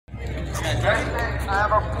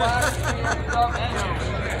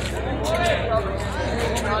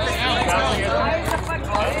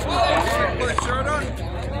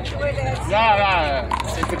No.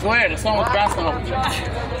 It's a glare. There's someone bouncing over there.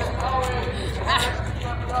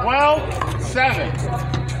 12-7.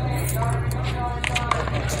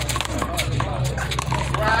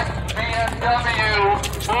 Black BMW.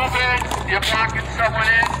 Move in. You're blocking someone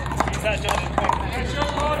in.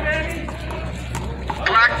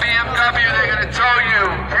 Black BMW, they're going to tow you.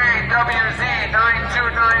 KWZ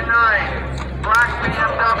 9299. Black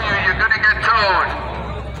BMW, you're going to get towed.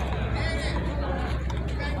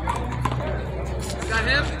 Got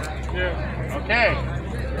him? Yeah. Okay.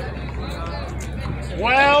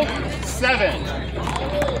 12-7.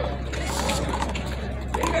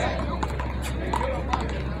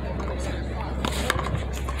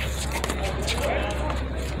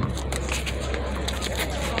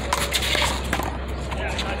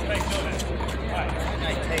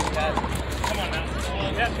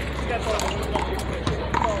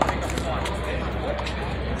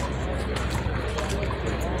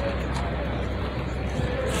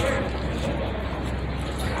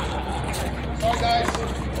 Sorry, guys.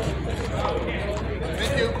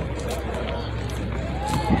 Thank you.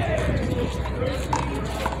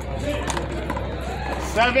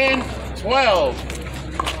 Seven, 12.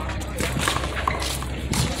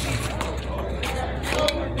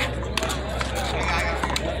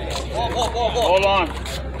 Hold on.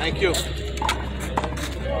 Thank you.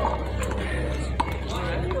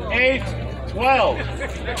 8, 12.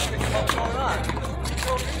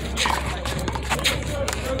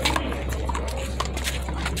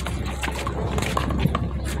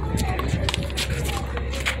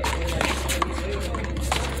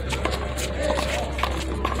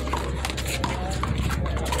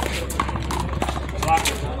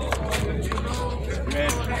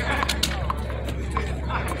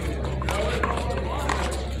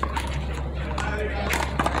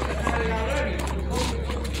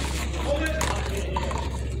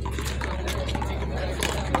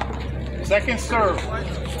 Second serve.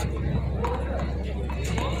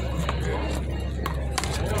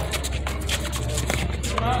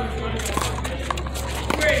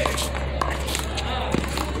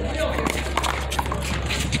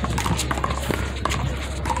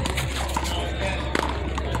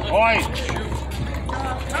 Point.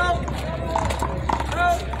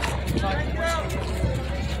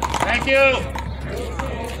 Thank you.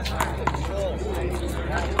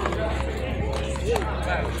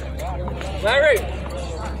 Larry!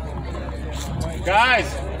 Guys,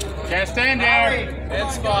 can't stand there. Dead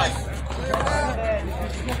spot.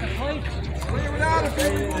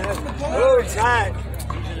 Oh, it's hot.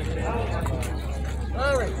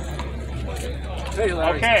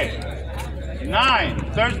 Okay.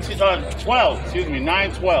 12. Excuse me,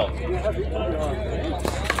 9-12.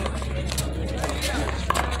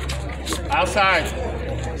 Outside.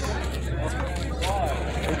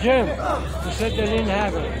 Jim, you said they didn't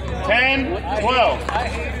have it. 10-12.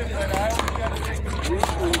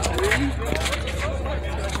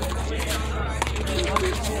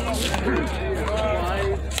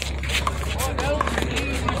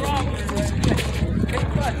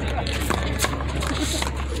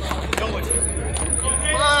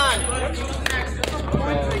 Come on!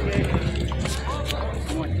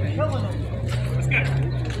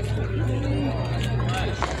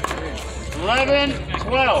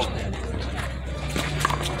 11-12.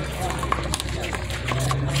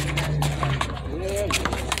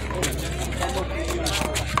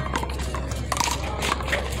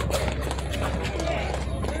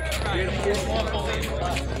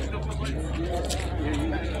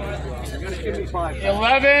 Give me 5.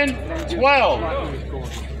 11-12.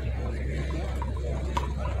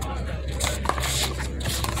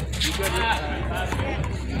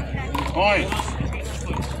 Point.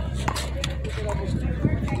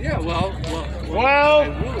 Yeah, well.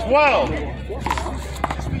 12-12.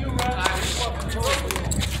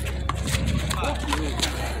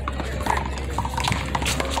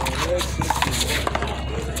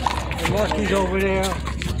 The Muskie's over there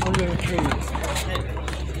under the trees.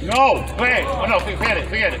 No, play. Oh no, forget it.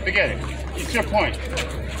 It's your point.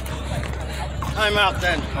 Time out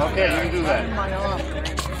then. Okay, you can do that.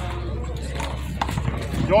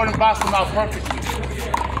 Jordan boxed him out perfectly.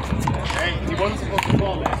 Okay, he wasn't supposed to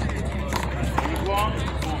fall that. He was wrong.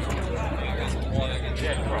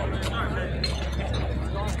 Yeah, bro.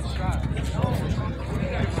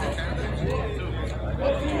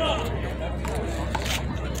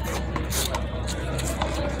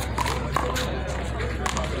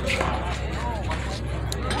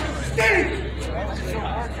 6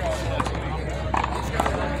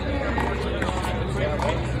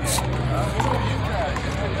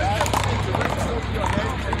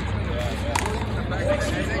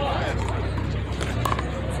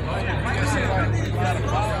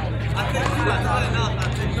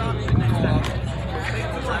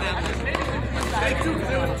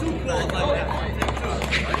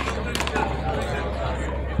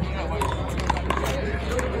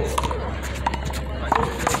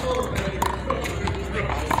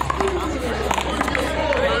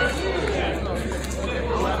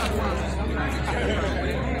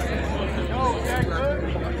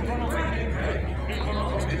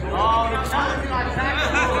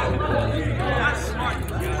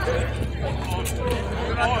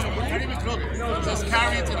 Just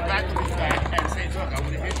carry it to the back of his back and say, look, I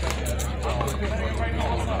would have hit that.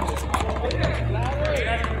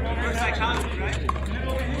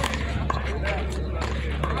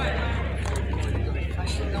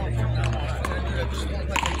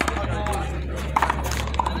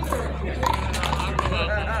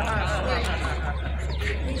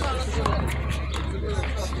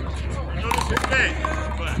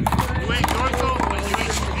 You ain't dorsal, but you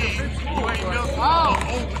ain't speed. You ain't milk. Oh,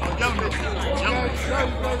 young milk.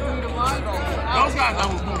 Those guys are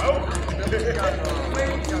cool. I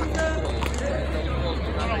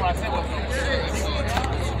don't know what I said was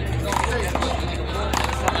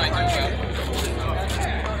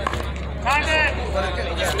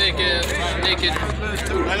Just make it.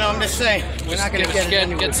 I know, I'm just saying. We're not going to get it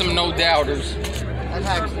anyway. Get some no doubters. That's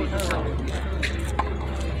actually.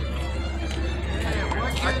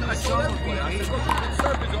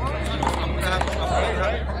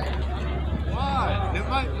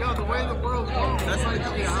 Why? Yo, the way the world goes, that's why you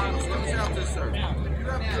be honest. Let me see how this serve. You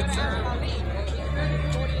have good serve.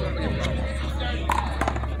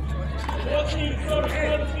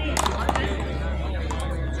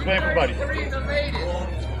 Play for buddy.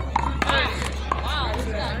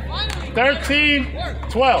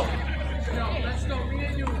 13-12.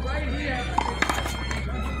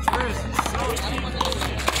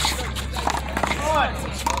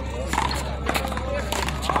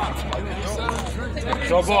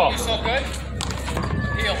 Show ball. So good.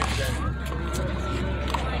 Heel.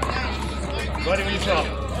 Buddy, what you saw?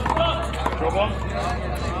 Show ball?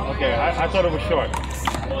 Okay, I thought it was short.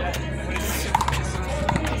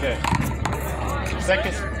 Okay.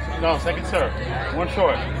 Second serve. One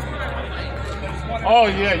short. Oh,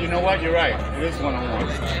 yeah, you know what? You're right. It is one-on-one.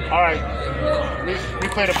 All right.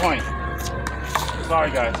 Replay the point.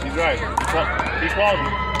 Sorry, guys. He's right. He called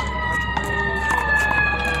you.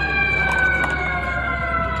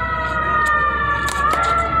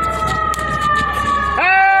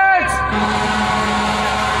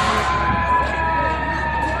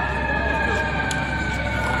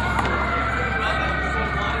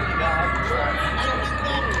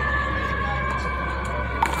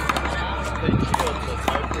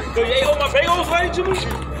 Yo, you ate all my bagels already, Jimmy?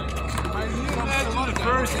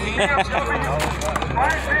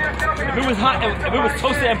 If it was hot, if it was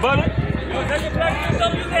toasted and butter,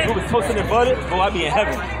 if it was toasted and butter, oh, I'd be in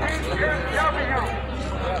heaven.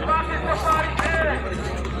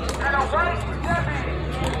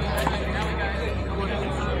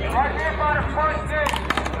 Right here by the front gate.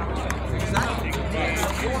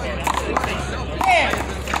 Yeah.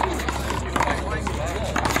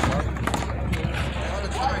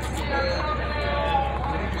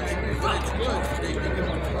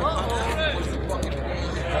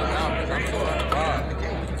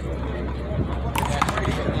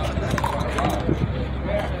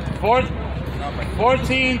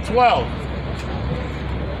 14-12.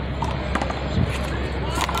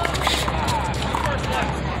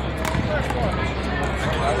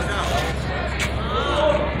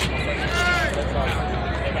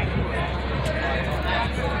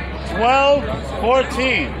 Twelve,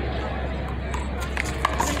 14.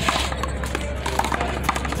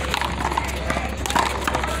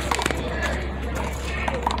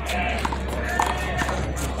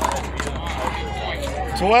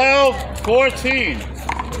 Twelve, 14.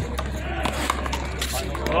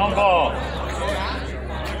 Long ball.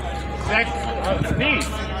 Pete.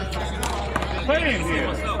 Playing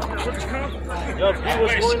here. Yo, Pete,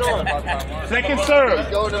 what's going on? Second serve.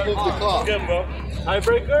 Going to move the clock. Good, bro.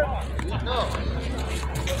 Tiebreaker? No.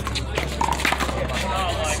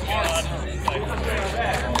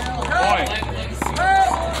 Point.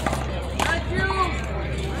 Thank you.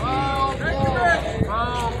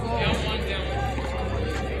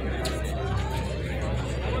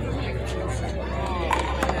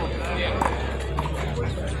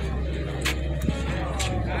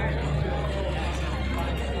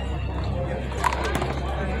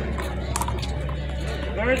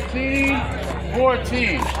 Thirteen,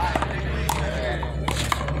 14.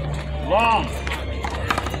 Long.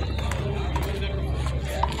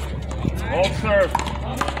 Hold serve.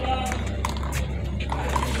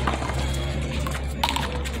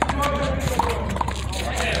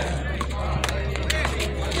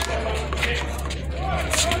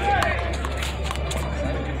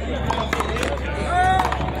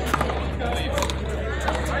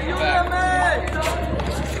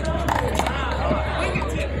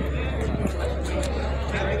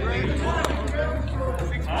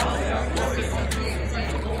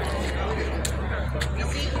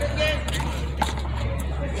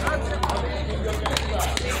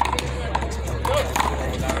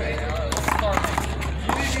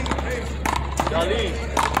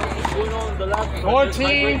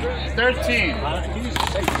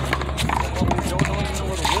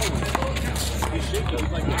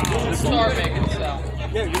 14-13. Star making sound.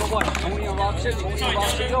 Yeah, you know what? Coney and Rock City, Coney and Rock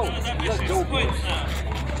City, yo. Let's go.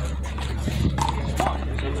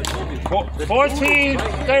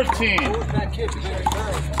 14-13.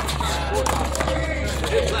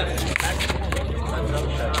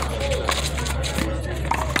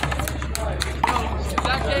 Is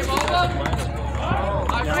that game over?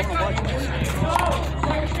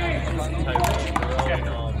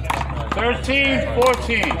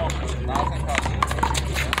 13-14.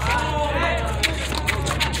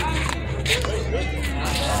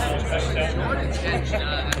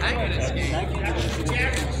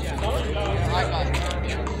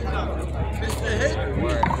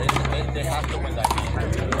 They have to win that game.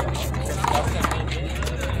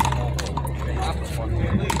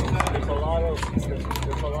 There's a lot of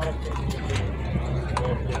things.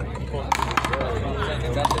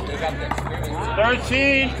 They got the experience.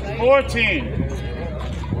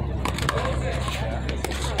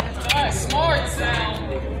 13-14. Smart sound.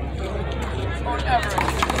 Don't ever do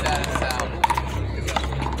that sound.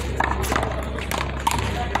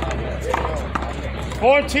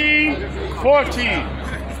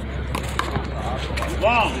 14-14.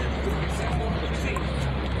 Long.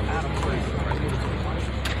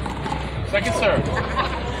 Second serve.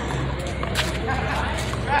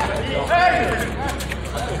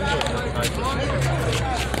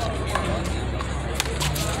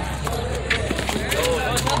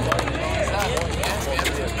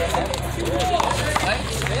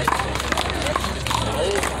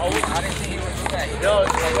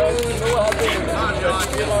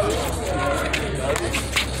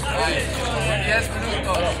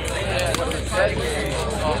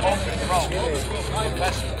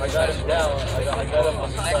 I got him down. I got him on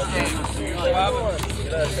the Next game.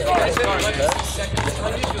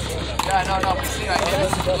 Yeah, no, but see, I hit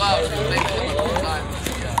him too loud. They hit him all the time.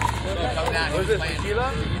 Come down, he was playing.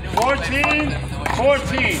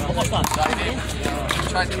 14-14. So I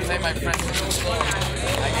tried to say my friends too slow. I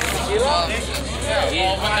get tequila?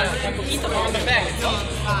 Yeah, keep them on the back.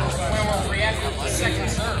 When we're reacting to the second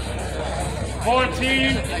serve.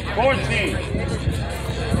 14-14.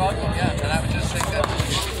 Yeah, and I would just think that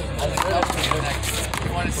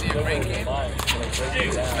you want to see a great game, but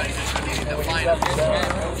you just need the final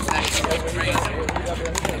next train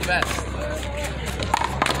the best.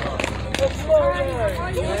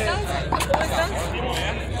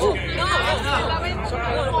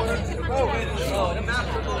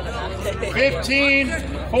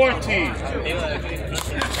 15-14.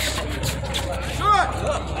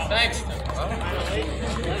 Thanks.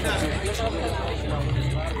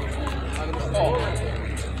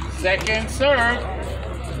 Second serve.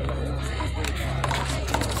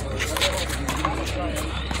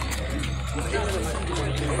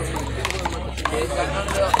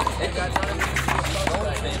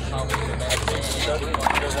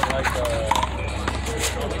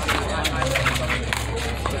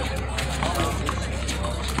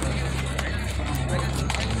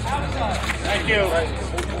 Thank you.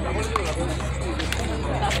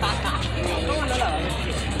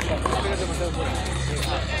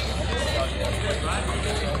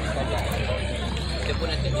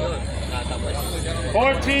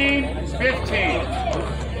 14-15.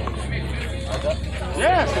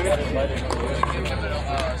 Yes.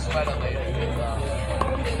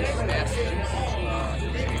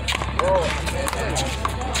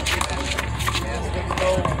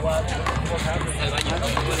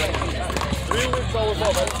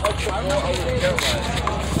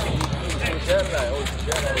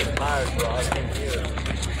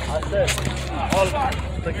 I said,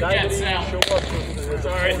 the guy didn't even show up to the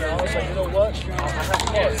corner. I was like, you know what? I have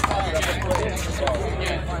cards. I have to play it.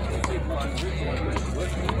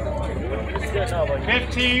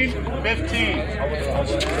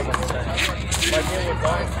 15-15. My game was done.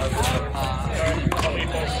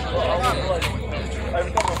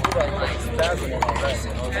 Every time I do that, I'm stabbing on my back.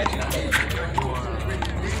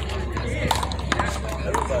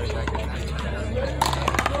 Everybody.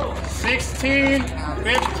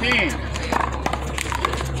 16-15.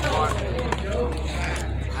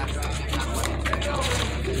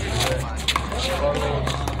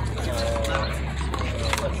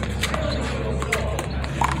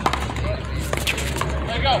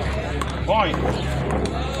 There you go. Point.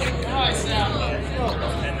 Nice sound.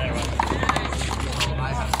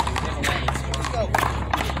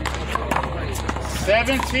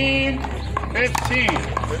 17-15.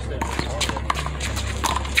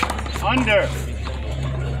 Under.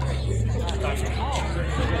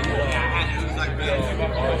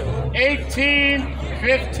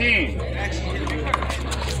 18-15.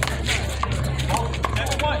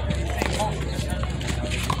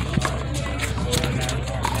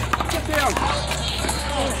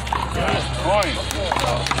 Point.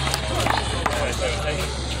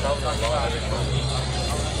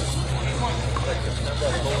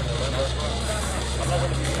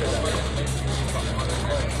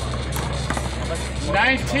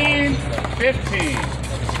 19-15.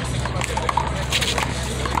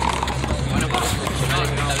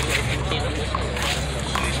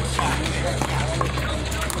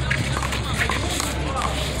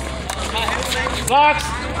 Blocks.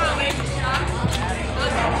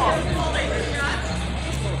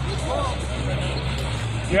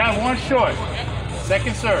 You have one short.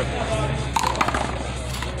 Second serve.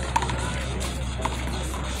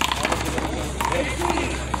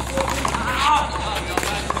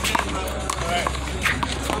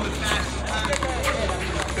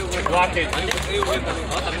 Block it.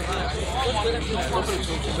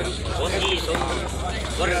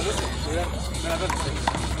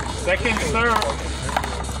 Second serve.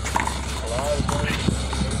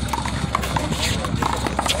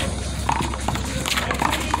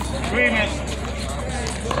 3 minutes.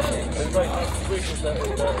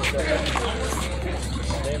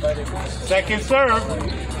 Second serve.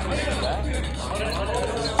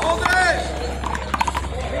 Hold it!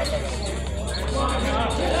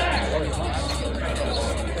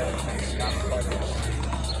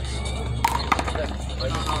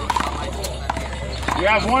 You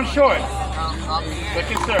have one short.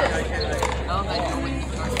 Second serve.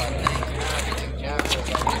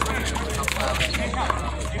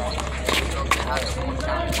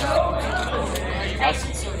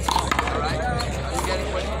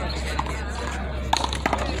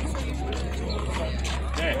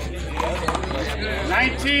 Okay.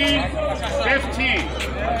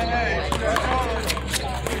 19-15.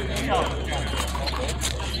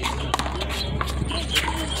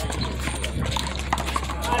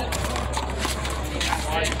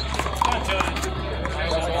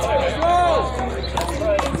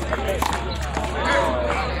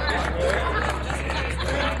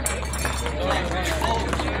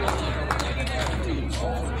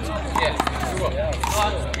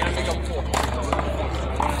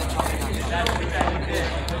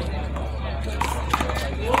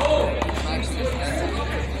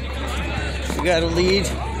 We got a lead.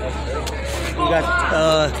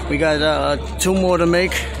 We got 2 more to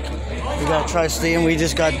make. We got to try to stay in. We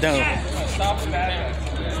just got done.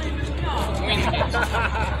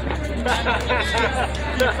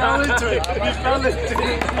 He fell into it. He fell into it.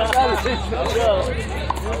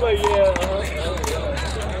 He's like, yeah.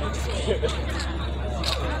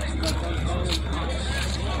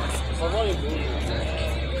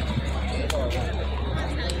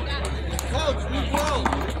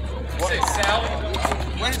 Say, Sal,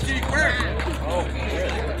 when did you work? Oh,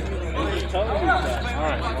 yeah.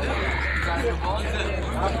 Alright.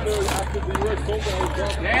 After the US Open, I was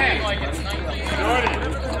dropping. Dang. Like it's 19. Jordan.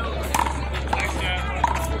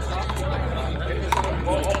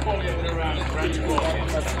 Hold it around your ball.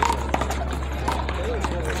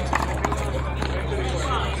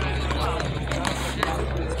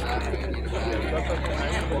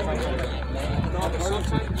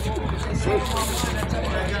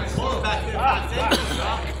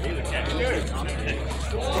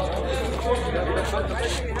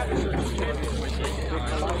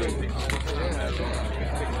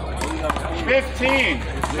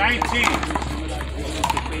 15-19.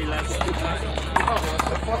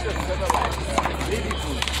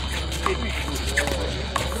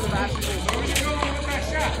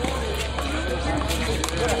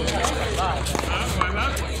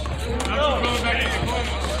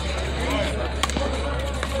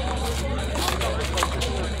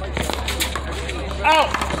 Out!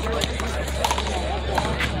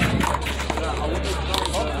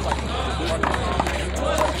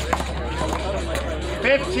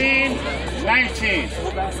 $15-19.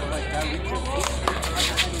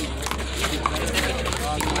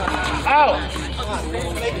 Out!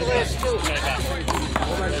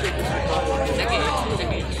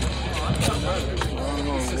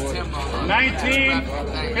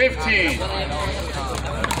 19-15.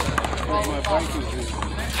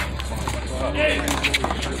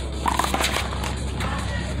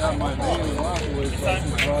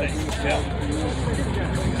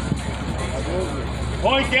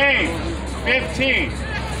 Point game, 15.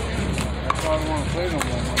 That's why I don't want to play no more.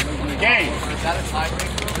 Game. Is that a tiebreaker?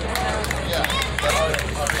 Yeah.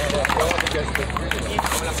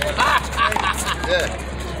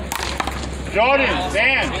 Jordan,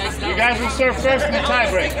 Dan, you guys will serve first in the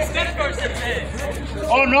tie break.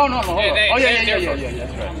 Oh, no, hold on. Oh, yeah, that's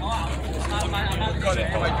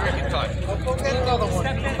right.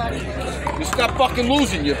 You stop fucking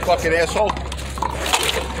losing, you fucking asshole.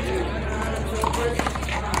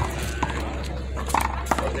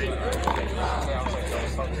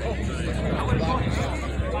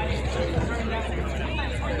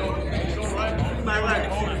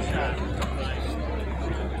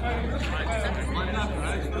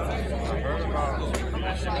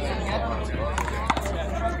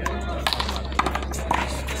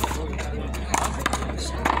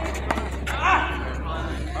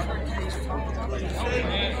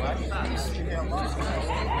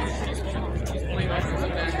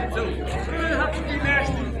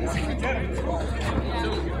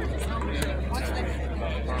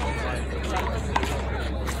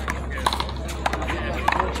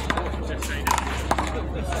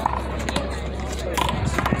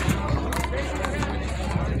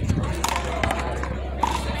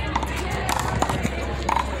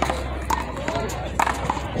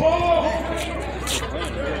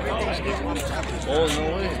 Oh, no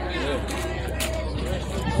way.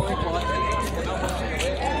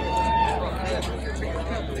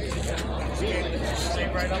 Stay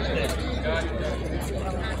right up there.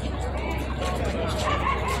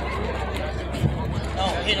 No,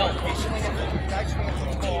 you know.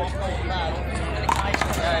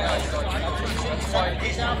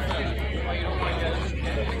 He's out there.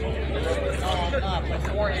 No, I'm not.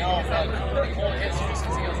 Before he all hits you, he's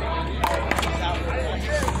out there.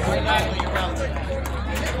 Right back when you're out there.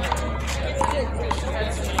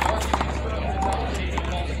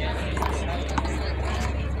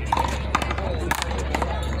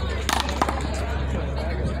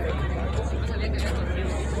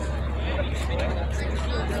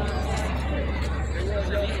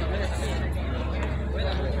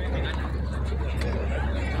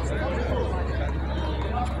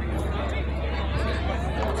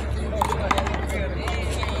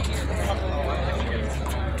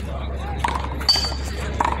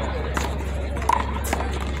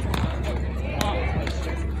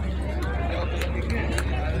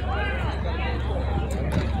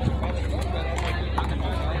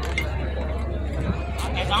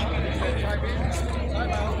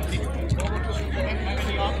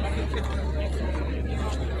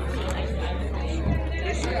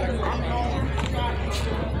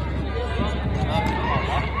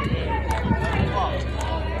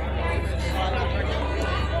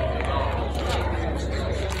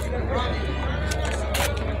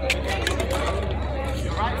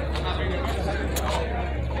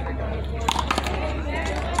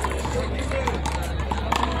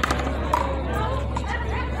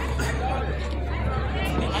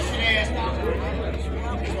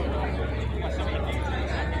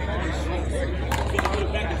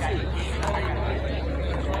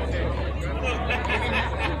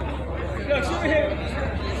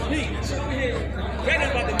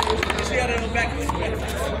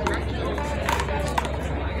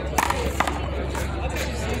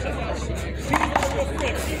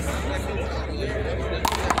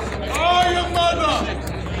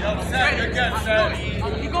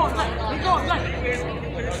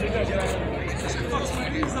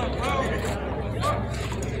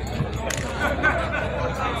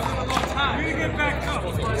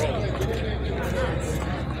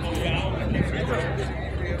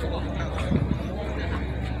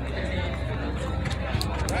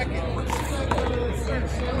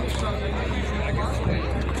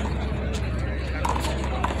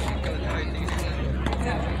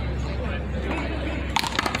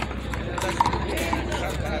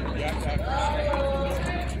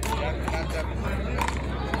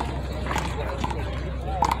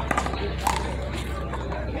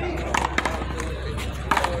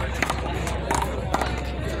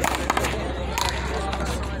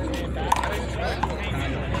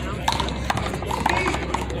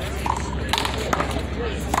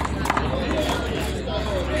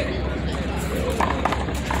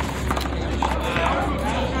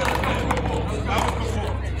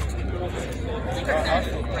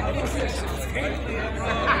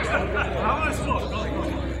 How much?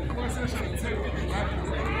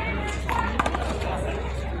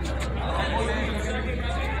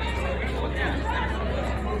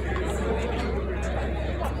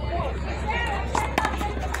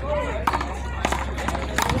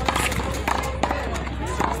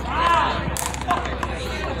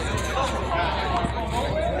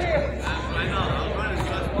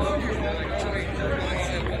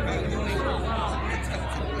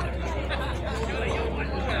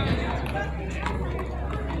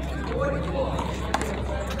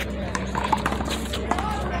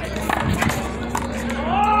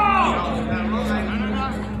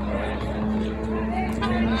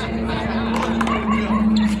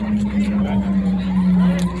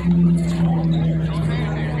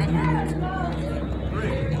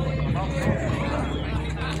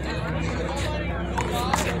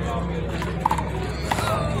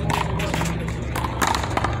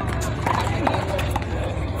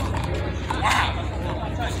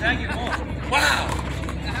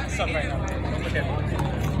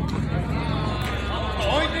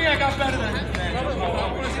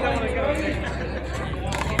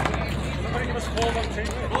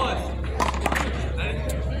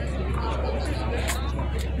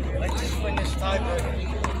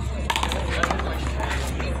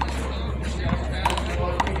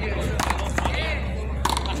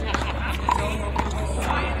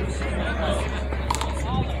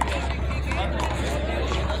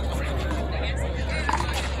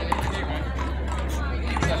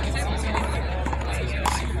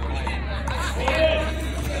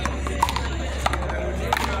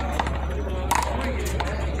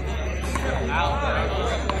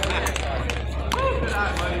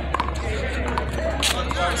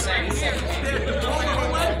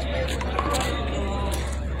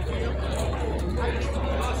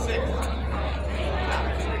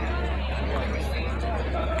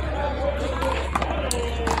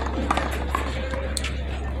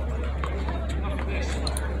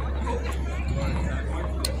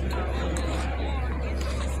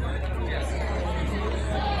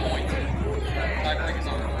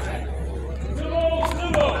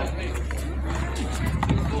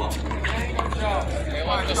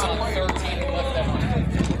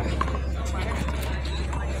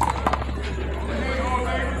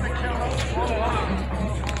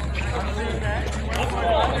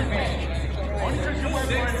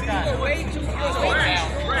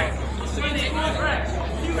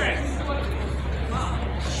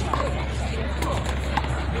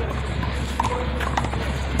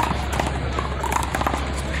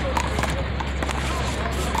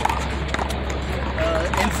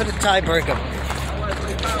 for the tiebreaker.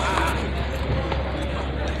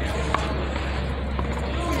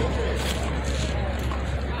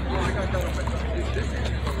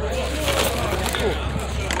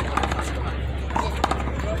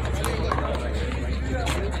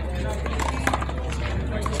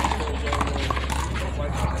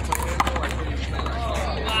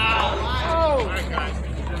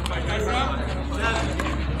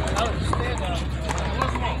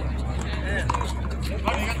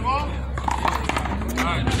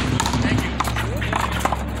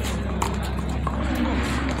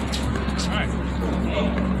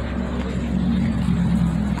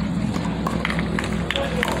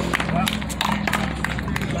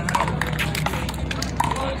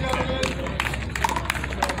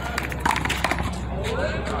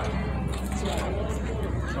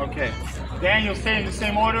 Okay. Daniel, stay in the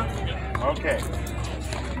same order? Okay.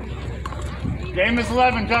 Game is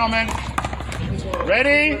 11, gentlemen.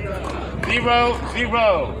 Ready?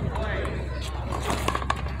 0-0.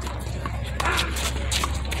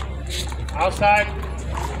 Outside.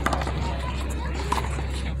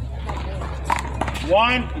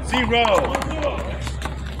 1-0.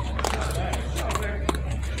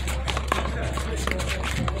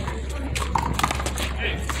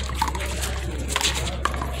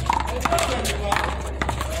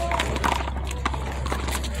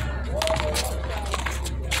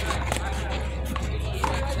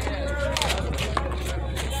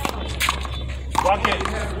 Bucket.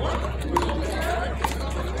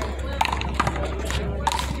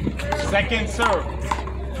 Second serve.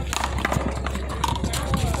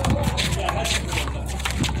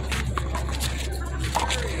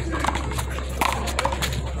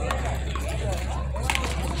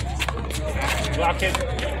 Block it.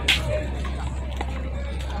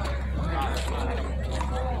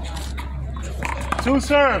 Two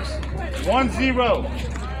serves. 1-0.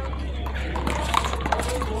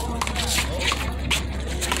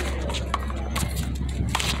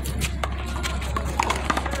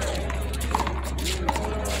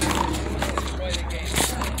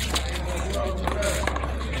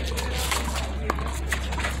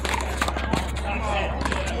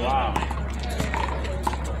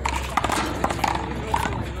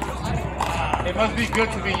 It must be good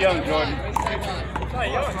to be young, Jordan.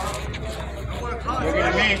 Look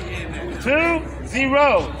at me.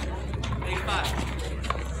 2-0.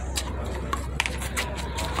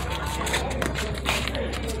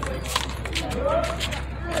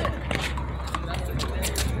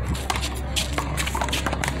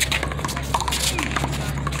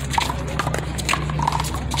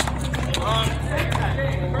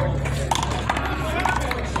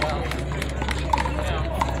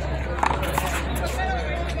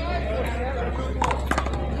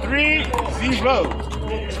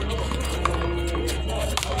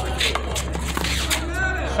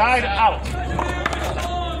 Side out.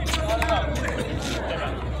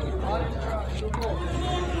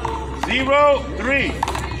 Zero, 3.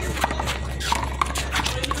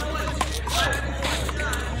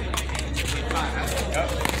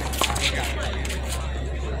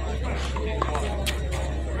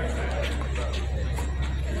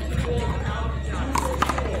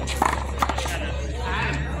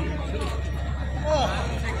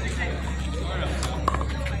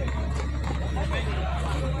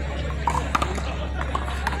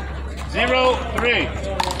 Zero, 3.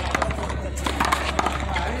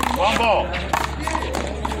 One ball.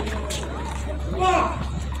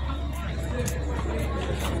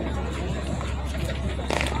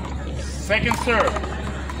 Second serve.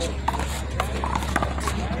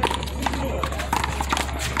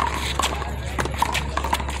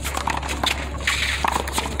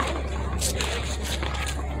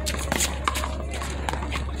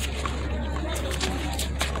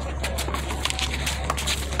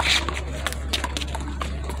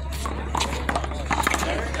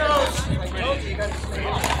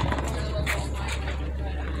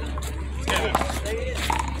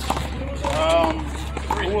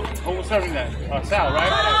 Who was serving that? Sal,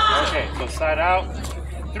 right? Okay, so side out.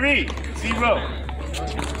 3-0.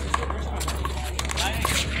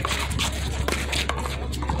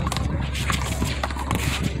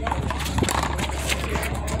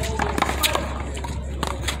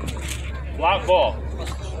 Block ball.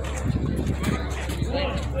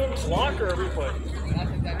 Block or replay?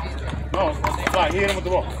 No, block. He hit him with the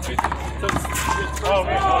ball.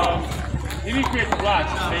 He didn't create the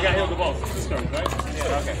blocks. They got hit with the ball. 2 serves, right?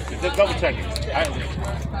 Yeah. Okay. Just double check it.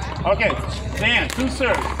 Okay. Dan, 2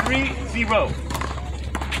 serves. 3-0.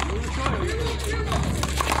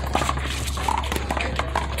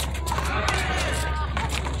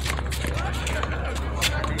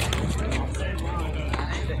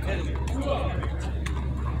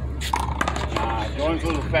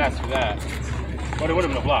 pass for that. But it would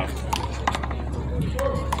have been a block.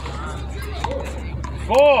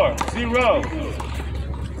 4-0.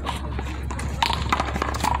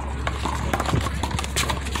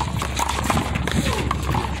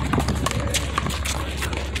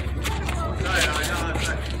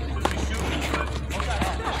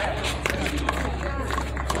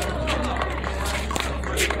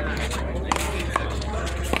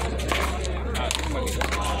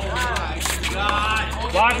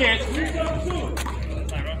 Block it.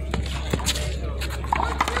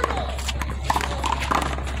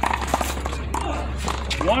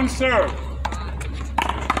 One serve.